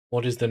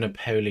What is the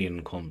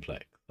Napoleon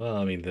complex? Well,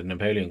 I mean, the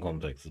Napoleon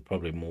complex is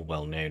probably more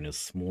well known as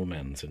small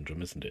man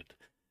syndrome, isn't it?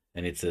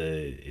 And it's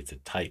a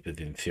type of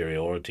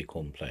inferiority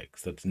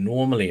complex that's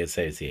normally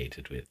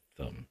associated with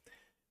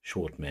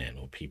short men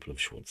or people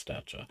of short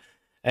stature.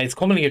 And it's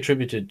commonly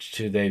attributed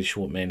to those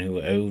short men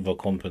who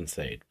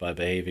overcompensate by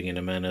behaving in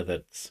a manner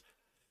that's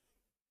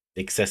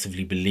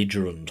excessively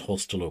belligerent,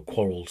 hostile, or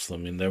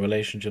quarrelsome in their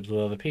relationships with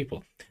other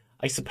people.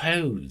 I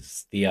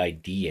suppose the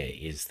idea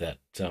is that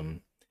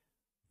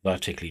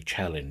vertically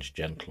challenged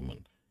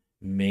gentlemen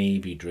may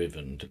be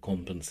driven to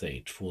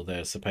compensate for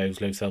their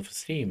supposed low self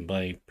esteem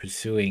by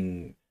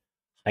pursuing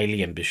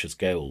highly ambitious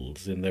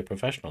goals in their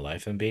professional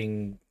life and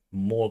being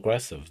more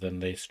aggressive than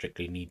they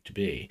strictly need to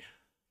be.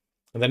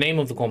 And the name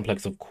of the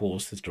complex, of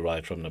course, is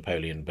derived from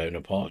Napoleon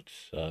Bonaparte,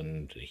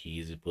 and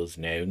he was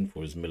known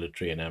for his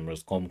military and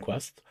amorous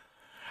conquests.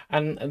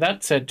 And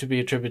that's said to be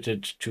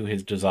attributed to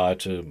his desire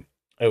to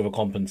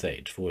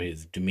overcompensate for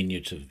his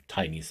diminutive,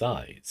 tiny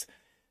size.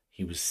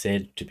 He was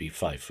said to be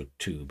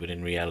 5'2", but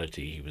in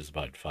reality he was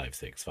about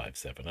 5'6",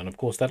 5'7". And of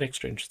course, that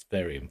extra inch is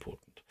very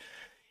important.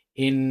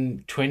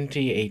 In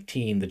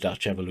 2018, the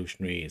Dutch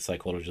evolutionary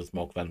psychologist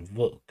Mark van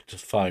Vugt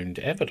found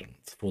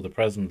evidence for the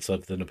presence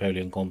of the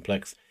Napoleon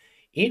complex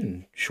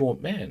in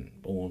short men,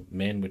 or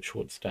men with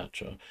short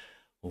stature,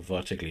 or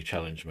vertically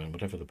challenged men,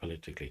 whatever the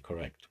politically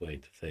correct way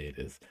to say it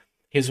is.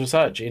 His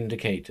research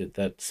indicated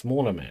that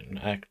smaller men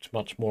act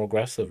much more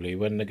aggressively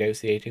when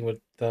negotiating with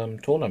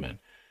taller men,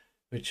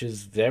 which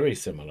is very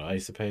similar, I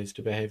suppose,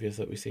 to behaviors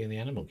that we see in the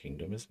animal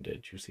kingdom, isn't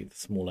it? You see the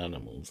small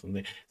animals,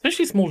 and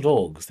especially small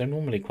dogs, they're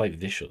normally quite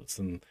vicious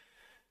and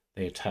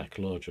they attack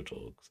larger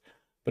dogs.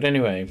 But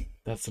anyway,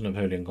 that's the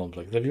Napoleon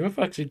complex. Have you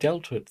ever actually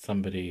dealt with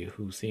somebody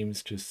who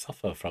seems to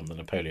suffer from the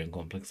Napoleon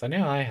complex? I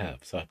know I have,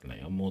 certainly,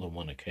 on more than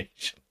one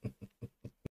occasion.